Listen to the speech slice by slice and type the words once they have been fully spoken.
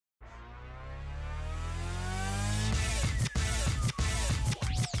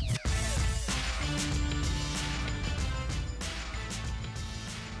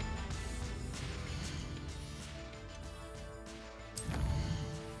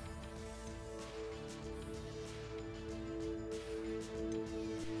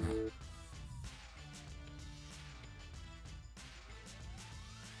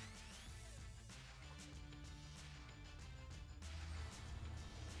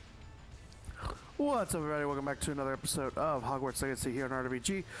What's up, everybody? Welcome back to another episode of Hogwarts Legacy here on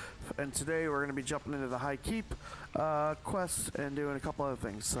RWG. And today we're going to be jumping into the High Keep quest and doing a couple other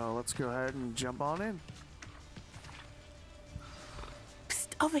things. So let's go ahead and jump on in. Psst,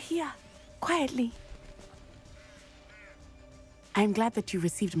 over here. Quietly. I am glad that you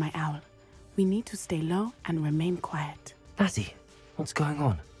received my owl. We need to stay low and remain quiet. Natty, what's going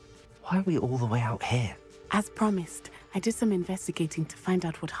on? Why are we all the way out here? As promised, I did some investigating to find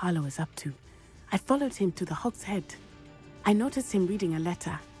out what Harlow is up to. I followed him to the Hog's Head. I noticed him reading a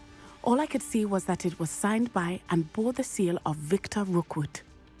letter. All I could see was that it was signed by and bore the seal of Victor Rookwood.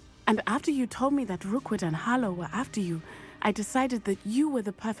 And after you told me that Rookwood and Harlow were after you, I decided that you were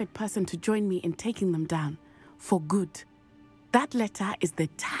the perfect person to join me in taking them down. For good. That letter is the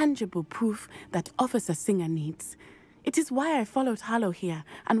tangible proof that Officer Singer needs. It is why I followed Harlow here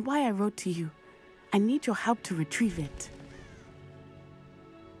and why I wrote to you. I need your help to retrieve it.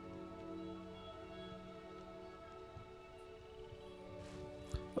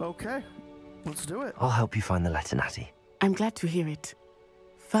 Okay, let's do it. I'll help you find the letter, Natty. I'm glad to hear it.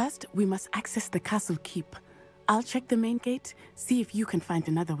 First, we must access the castle keep. I'll check the main gate, see if you can find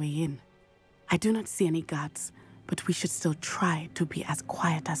another way in. I do not see any guards, but we should still try to be as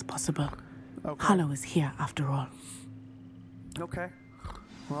quiet as possible. Okay. Harlow is here after all. Okay.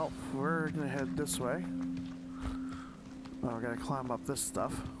 Well, we're gonna head this way. Oh, we gotta climb up this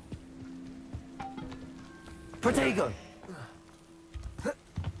stuff. Protego!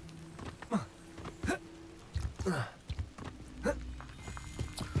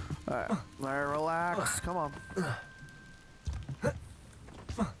 Alright, there, relax. Come on.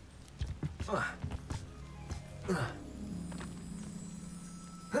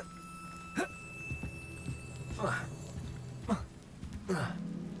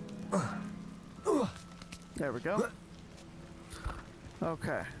 There we go.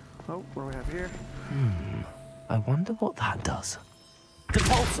 Okay. Oh, what do we have here? I wonder what that does.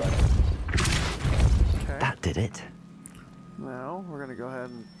 Repulsor! Okay. That did it. Now, we're gonna go ahead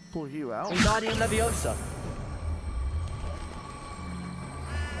and pull you out. Wingardium Leviosa.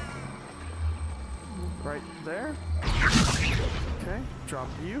 Right there. Okay, drop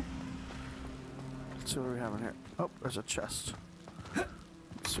you. Let's see what we have in here. Oh, there's a chest.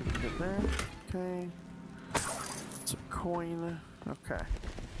 Let's see what we can get there. Okay. It's a coin. Okay.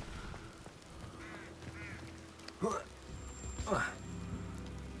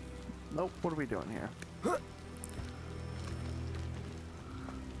 Nope, what are we doing here?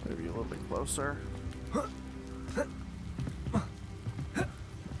 Maybe a little bit closer.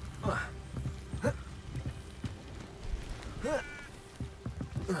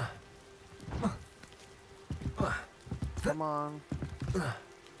 Come on.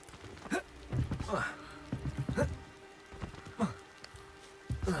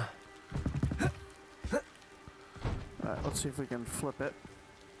 Alright, let's see if we can flip it.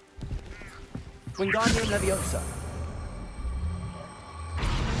 Wingardium Leviosa.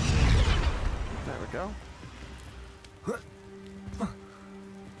 There we go.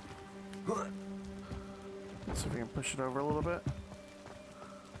 Let's see if we can push it over a little bit.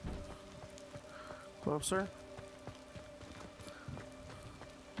 Closer.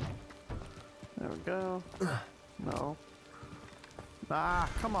 There we go. No. Ah,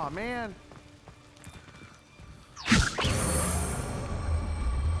 come on, man.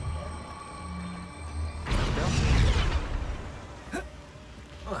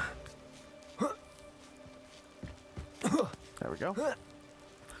 There we go.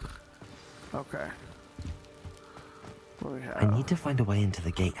 Okay. What do we have? I need to find a way into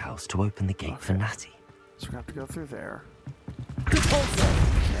the gatehouse to open the gate for Natty. So we have to go through there.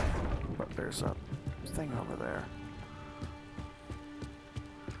 But there's a thing over there.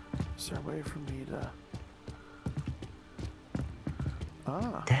 Is there a way for me to...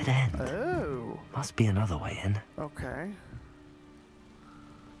 Ah. Dead end. Oh. Must be another way in. Okay.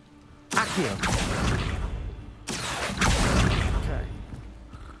 Accio! Okay.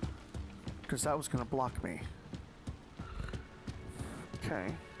 Because that was going to block me. Okay.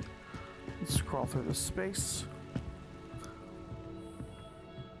 Let's crawl through this space.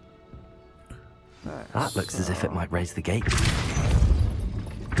 Nice. That looks as if it might raise the gate.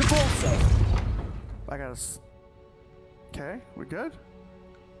 Capulso. I gotta... Okay, we good?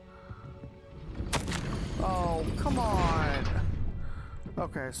 Oh, come on!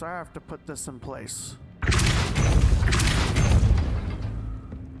 Okay, so I have to put this in place.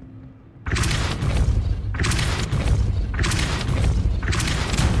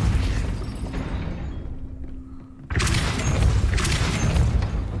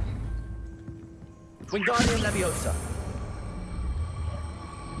 Wingardium Leviosa.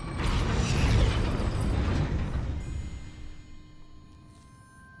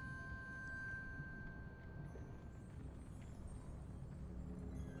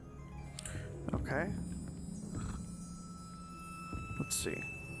 Okay. Let's see.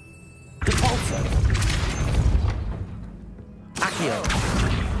 Depulso. Accio.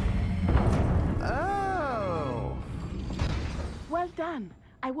 Oh! Well done.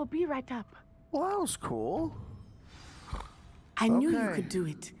 I will be right up. Well, that was cool. I knew you Okay. could do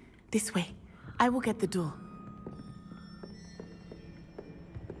it. This way. I will get the door.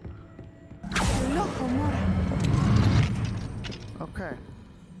 Loco Mora. Okay.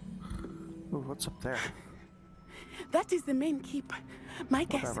 Ooh, what's up there? That is the main keep. My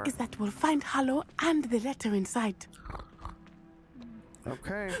guess Whatever. is that we'll find Hollow and the letter inside.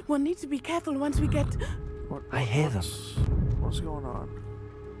 Okay. We'll need to be careful once we get... I hear them. What's going on?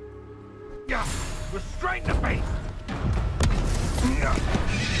 Yeah, restrain the beast!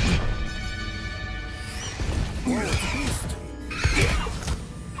 Whoa, beast!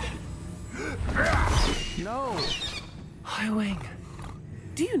 No! Highwing.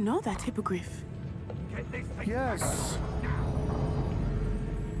 Do you know that hippogriff? Get this thing Yes!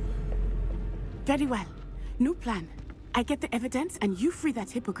 Very well. New plan. I get the evidence and you free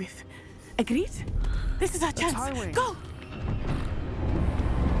that hippogriff. Agreed? This is our chance. Highwing. Go!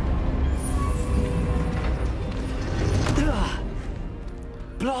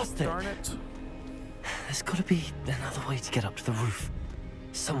 Blast it. Darn it. There's got to be another way to get up to the roof.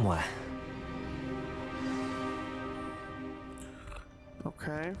 Somewhere.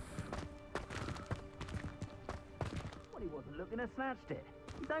 Okay. Well, he wasn't looking to snatched it.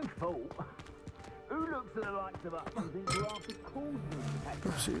 His own fault. Who looks at the likes of us and thinks we're after cause for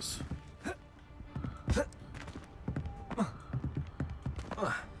Oopsies.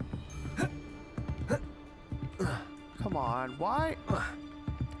 Come on, why?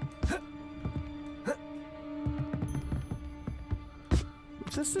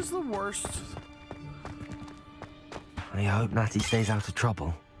 This is the worst. I hope Natty stays out of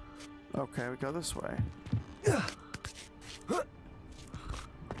trouble. Okay, we go this way.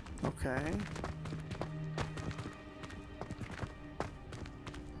 Okay.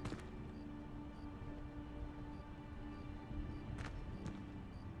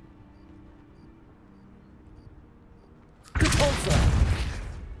 Depulso.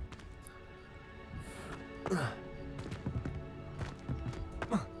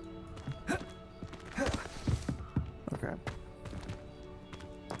 Okay.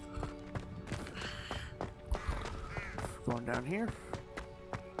 Going down here.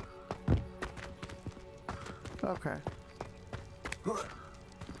 Okay. What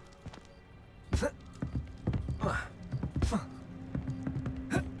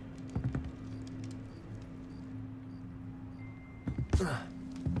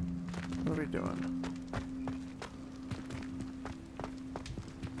are we doing?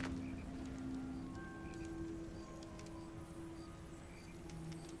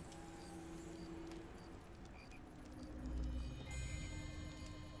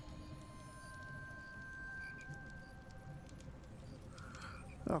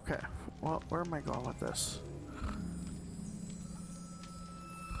 Okay, well, where am I going with this?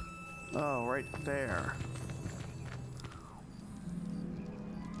 Oh, right there.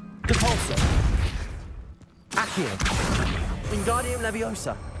 Depulso. Accio. Wingardium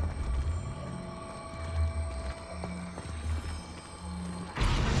Leviosa.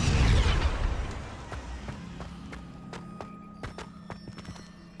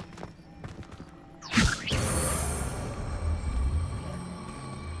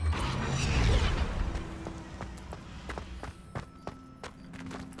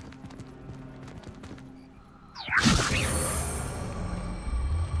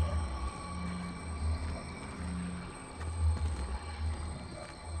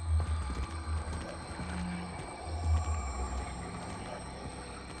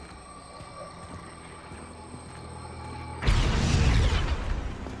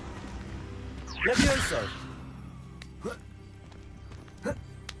 Levioso.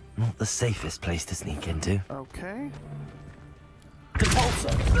 Not the safest place to sneak into. Okay. Depulso.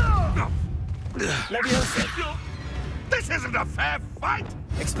 Leviosa. This isn't a fair fight!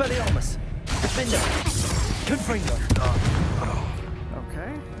 Expelliarmus. Defender. Confringo.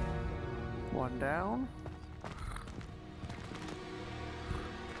 Okay. One down.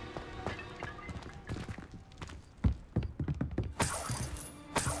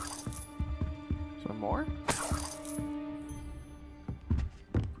 Some more.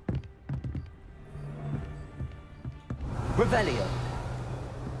 Revelio.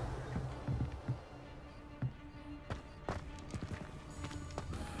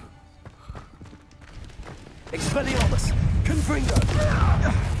 Expelliarmus. Confringo.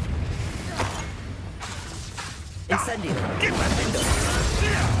 Incendio. Give that Defender.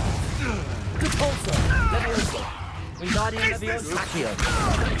 Repulsor! Leviosa! Wingardium Leviosa! Accio!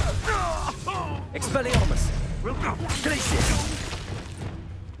 Expelliarmus! Glacius!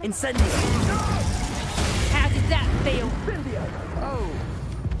 Incendio! How did that feel? Oh!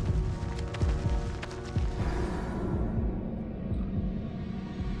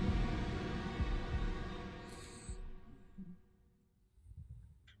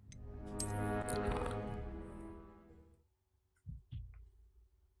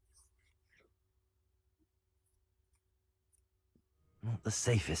 Not the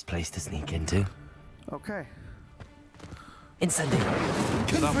safest place to sneak into. Okay. Incendio!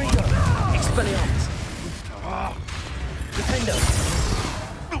 Confringo! Expelliarmus! Defendo!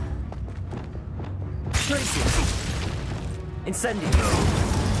 Glacius! Incendio!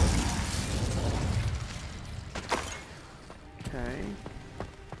 Okay.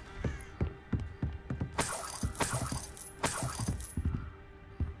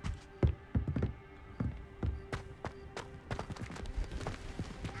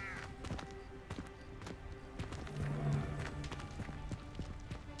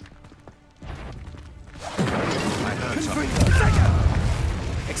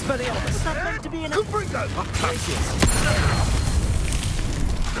 Expelliarmus! Is that meant to be an... Glacius!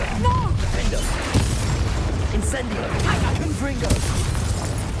 No! Defendo! Incendio! Confringo!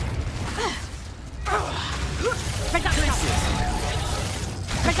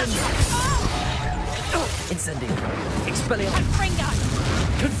 Incendio! Expelliarmus!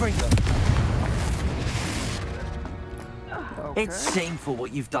 Confringo! Okay. It's shameful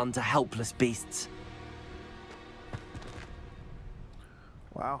what you've done to helpless beasts.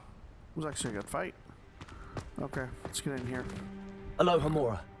 Wow. It was actually a good fight. Okay, let's get in here. Aloha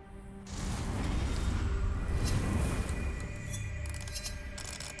Mora.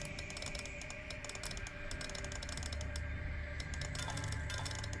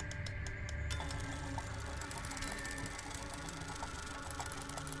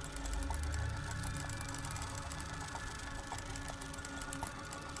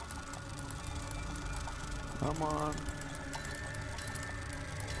 Come on.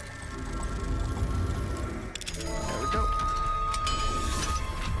 There we go.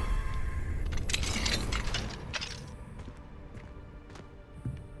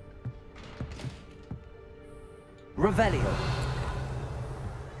 Revelio.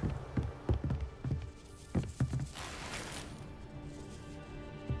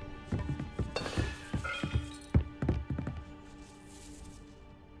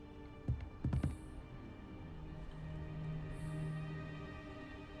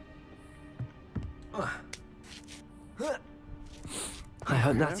 I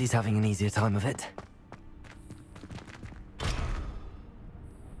hope Natsy's having an easier time of it.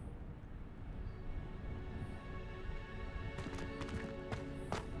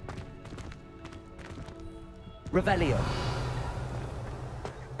 Revelio.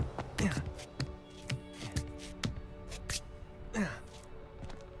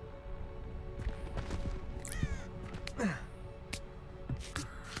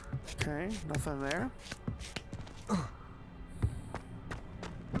 Okay, nothing there.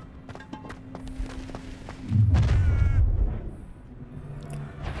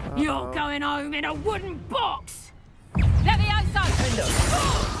 You're going home in a wooden box! Levioso! Defendo.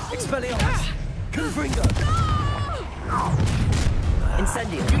 Expelliarmus. Confringo.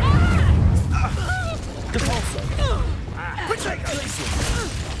 Incendio. Depulso. Glacius.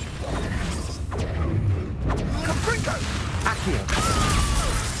 Confringo! Accio.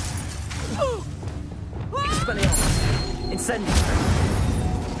 Expelliarmus. Incendio.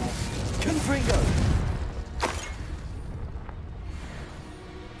 Confringo.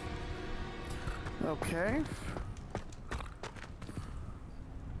 Okay.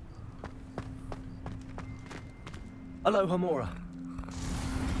 Aloha Mora.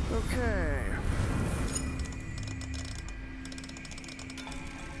 Okay.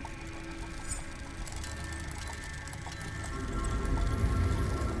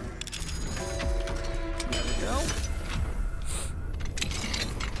 There we go.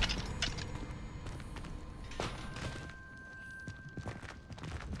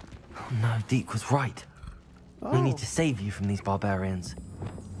 Oh no, Deke was right. We Oh. need to save you from these barbarians.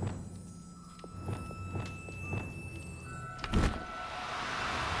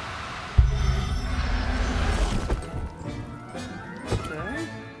 Okay.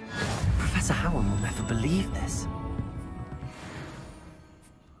 Professor Howard will never believe this.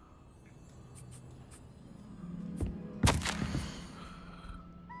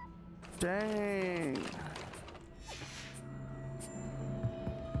 Dang.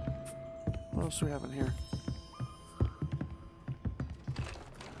 What else do we have in here?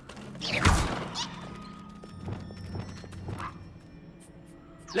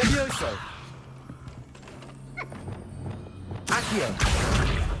 Levioso. Accio.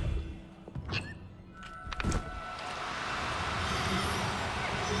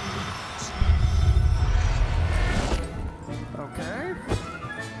 Okay.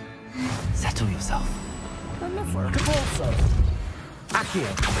 Settle yourself. And the flare. Capolso. Accio.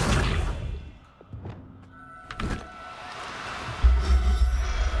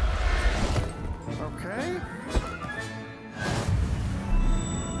 Okay.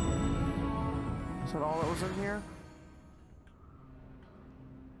 Is that all that was in here?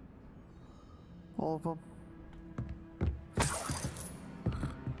 All of them?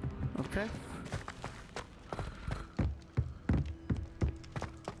 Okay.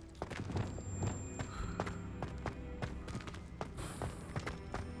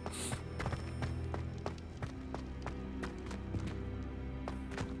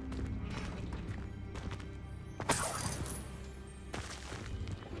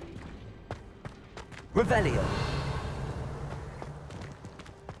 Revelio.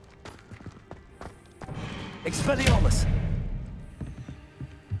 Expelliarmus.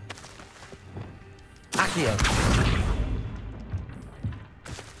 Accio.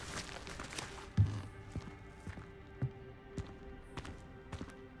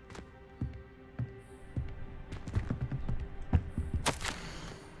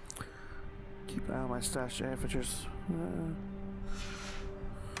 Keep an eye on my stash, if it just.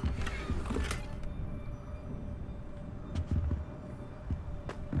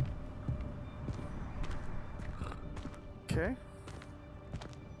 Okay.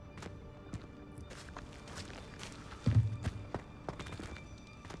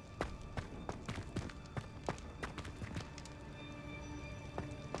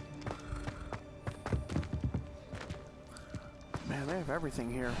 Man, they have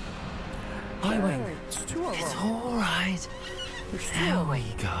everything here. Highway. Hey, it's two of It's them. all right. There we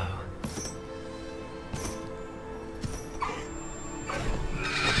go.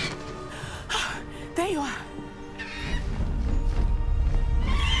 There you are.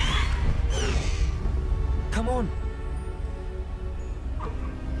 Come on.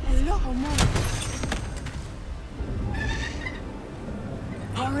 Hello, Mom.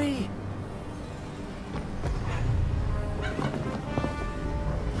 Hurry.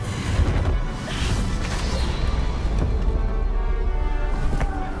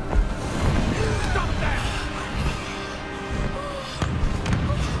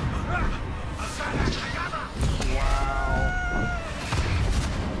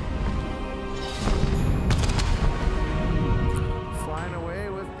 Flying away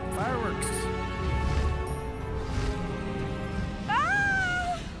with fireworks.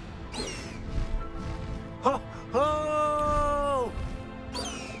 Ho ho!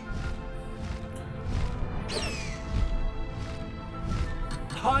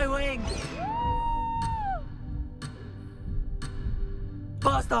 High wing!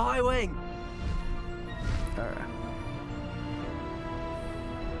 Past the high wing! Alright.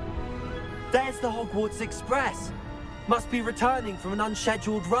 There's the Hogwarts Express! Must be returning from an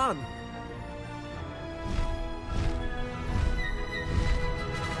unscheduled run.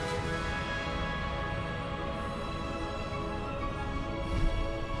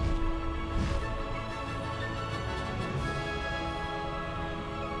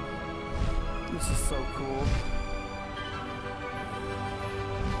 This is so cool.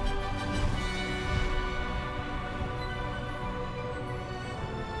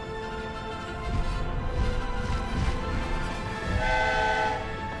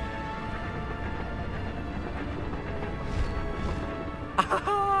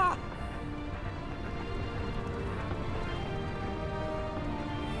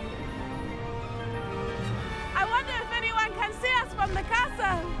 I wonder if anyone can see us from the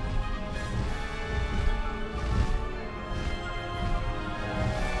castle.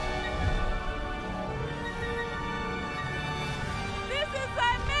 This is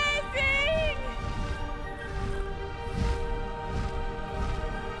amazing!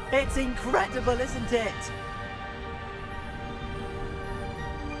 It's incredible, isn't it?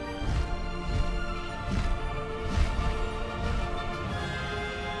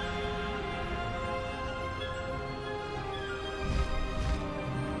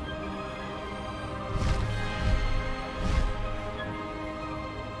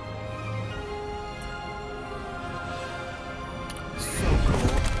 So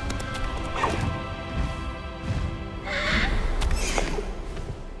cool.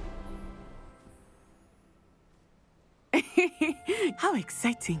 How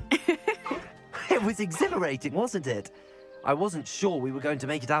exciting. It was exhilarating, wasn't it? I wasn't sure we were going to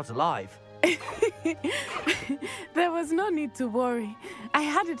make it out alive. There was no need to worry. I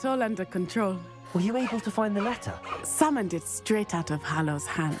had it all under control. Were you able to find the letter? Summoned it straight out of Hallow's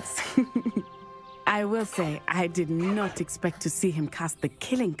hands. I will say, I did not expect to see him cast the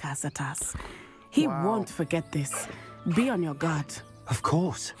killing curse at us. He won't forget this. Be on your guard. Of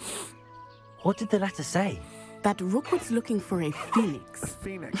course. What did the letter say? That Rookwood's looking for a phoenix. A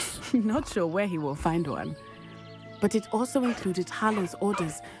phoenix. Not sure where he will find one. But it also included Hallow's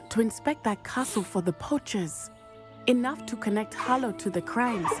orders to inspect that castle for the poachers. Enough to connect Hallow to the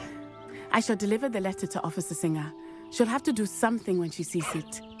crimes. I shall deliver the letter to Officer Singer. She'll have to do something when she sees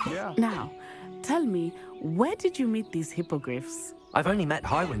it. Yeah. Now, tell me, where did you meet these hippogriffs? I've only met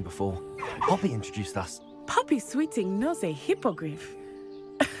Highwing before. Poppy introduced us. Poppy Sweeting knows a hippogriff.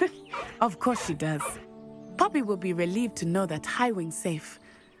 Of course she does. Poppy will be relieved to know that Highwing's safe.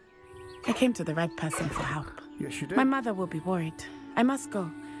 I came to the right person for help. Yes, you did. My mother will be worried. I must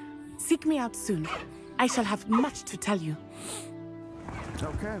go. Seek me out soon. I shall have much to tell you.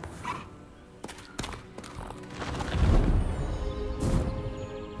 Okay.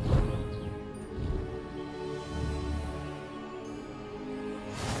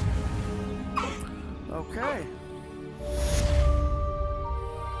 Okay.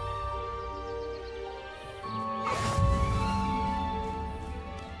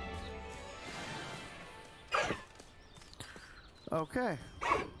 Okay.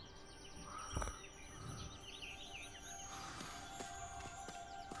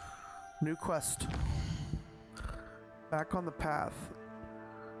 New quest. Back on the path.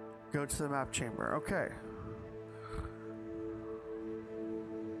 Go to the map chamber. Okay.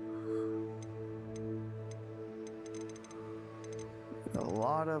 A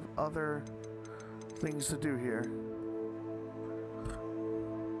lot of other things to do here.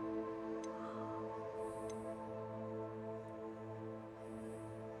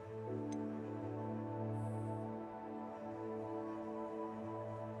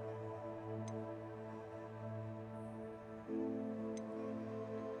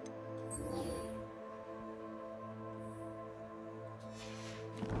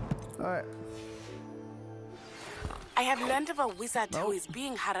 Alright. I have learned of a wizard who is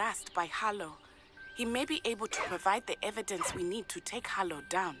being harassed by Hallow. He may be able to provide the evidence we need to take Hallow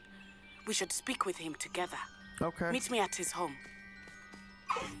down. We should speak with him together. Okay. Meet me at his home.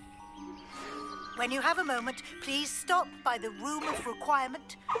 When you have a moment, please stop by the Room of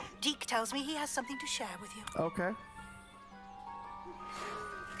Requirement. Deke tells me he has something to share with you. Okay.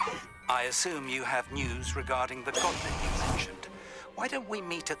 I assume you have news regarding the goblin you mentioned. Why don't we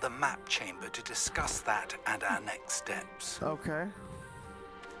meet at the map chamber to discuss that and our next steps? Okay.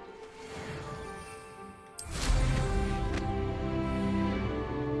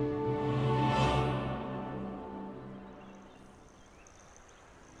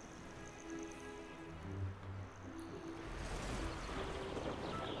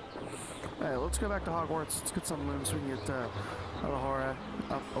 Hey, let's go back to Hogwarts. Let's get some moons so we can get Alahora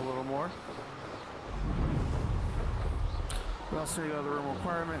up a little more. We also need to go to the room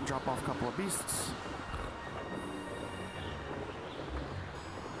requirement and drop off a couple of beasts.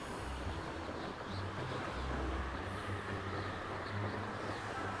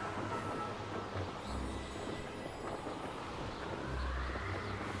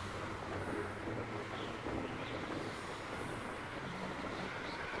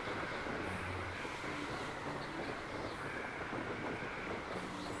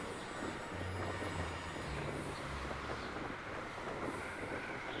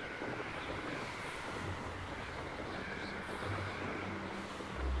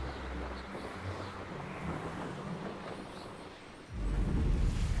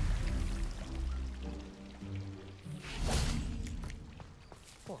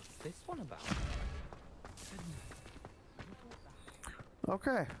 What's this one about?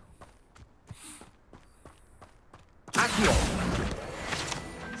 Okay. Accio!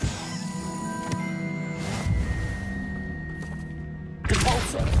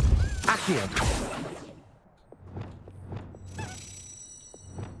 Repulsor! Accio!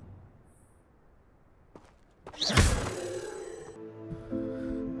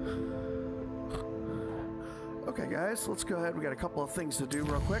 Okay, guys, let's go ahead. We got a couple of things to do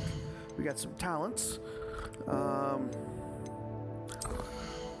real quick. We got some talents.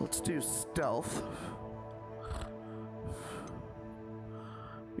 Let's do stealth.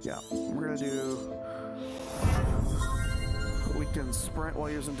 Yeah, we're gonna do. We can sprint while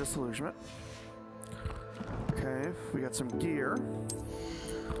using disillusionment. Okay, we got some gear.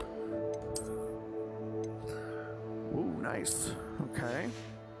 Ooh, nice. Okay.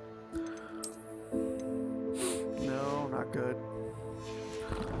 No, not good.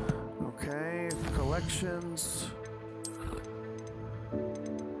 Okay. Okay, collections.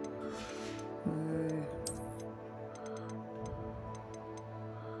 Okay.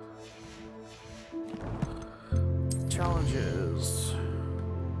 Challenges.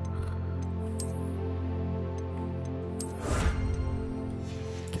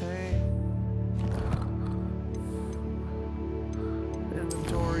 Okay.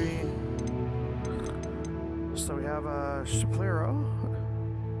 Inventory. So we have a Shaplero.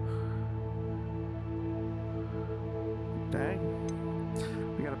 Dang.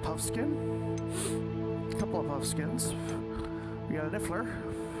 We got a Puffskin. A couple of Puffskins. We got a Niffler.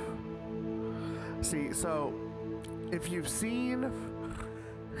 See, so if you've seen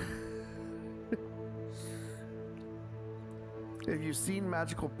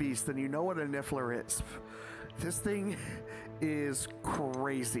Magical Beast, then you know what a Niffler is. This thing is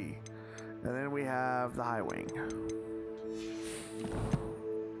crazy. And then we have the High Wing.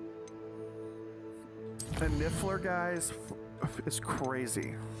 The Niffler, guys, is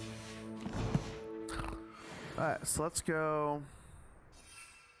crazy. Alright, so let's go.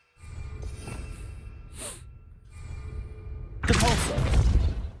 Depulso,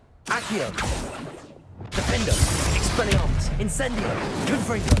 Accio, Defendo, Expelliarmus, Incendio,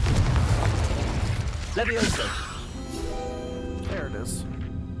 Confringo, Levioso. There it is.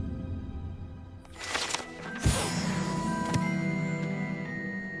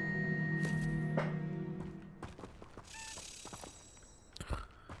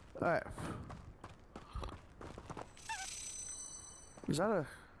 Alright. Is that a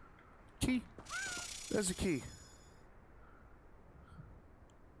key? There's a key.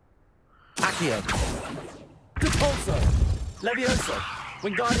 Accio, Depulso, Levioso,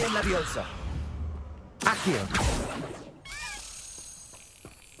 Wingardium Leviosa, Accio.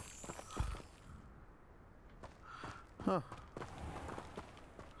 Huh.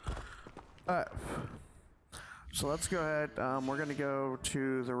 Alright. So let's go ahead. We're going to go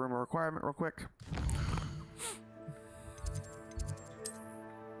to the room of requirement real quick.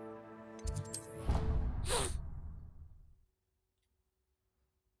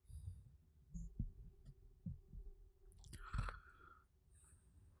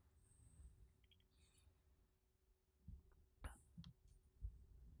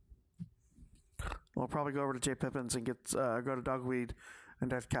 We'll probably go over to J. Pippin's and get go to Dogweed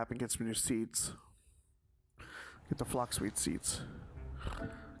and Death Cap and get some new seeds. Get the Flockweed seeds.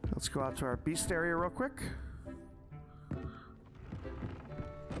 Let's go out to our beast area real quick.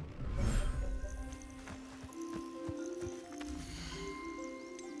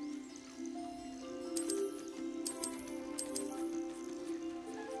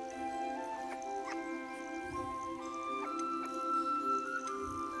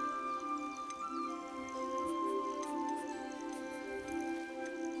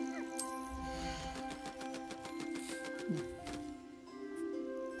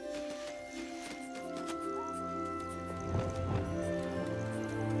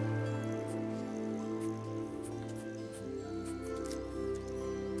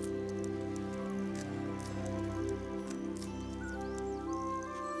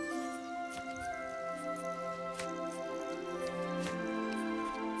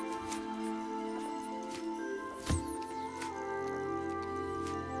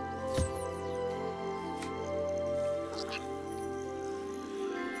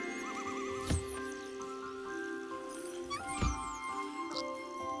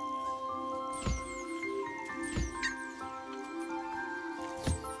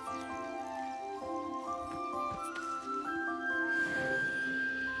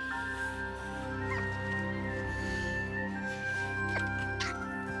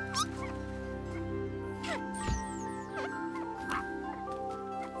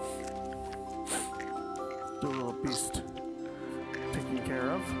 The little beast taken care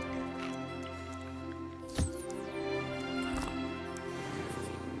of.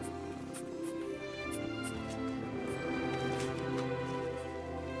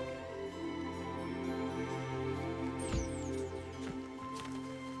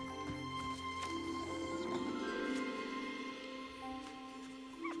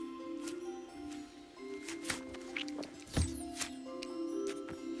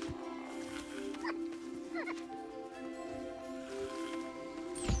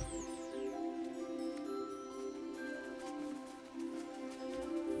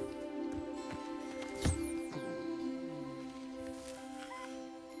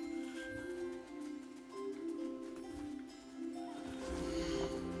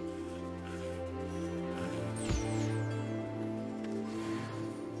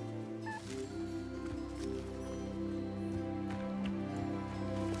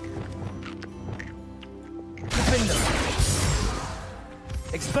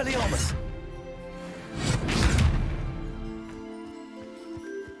 Expelliarmus!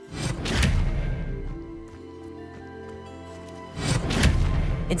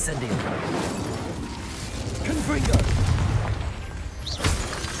 Incendio! Confringo!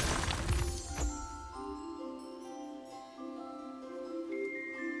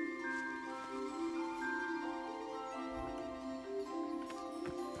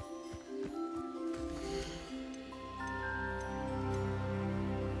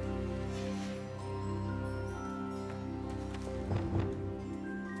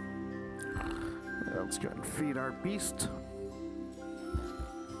 Let's go and feed our beast.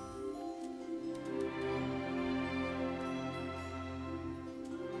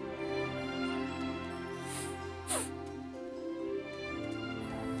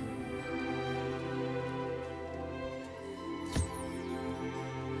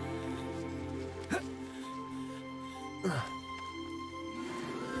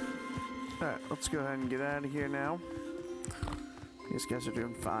 Alright, let's go ahead and get out of here now. These guys are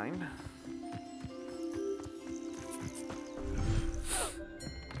doing fine.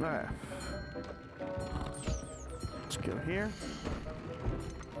 Alright. Let's go here.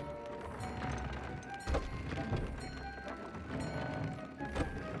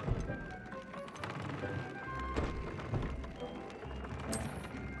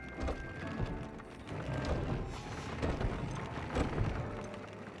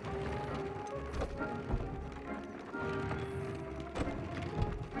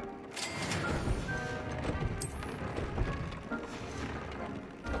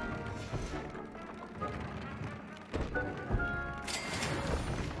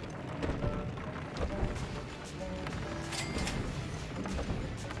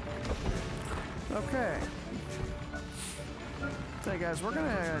 Okay. So guys, we're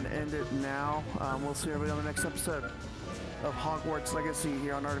gonna end it now. We'll see everybody on the next episode of Hogwarts Legacy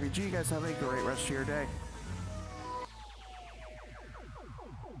here on RWG. You guys have a great rest of your day.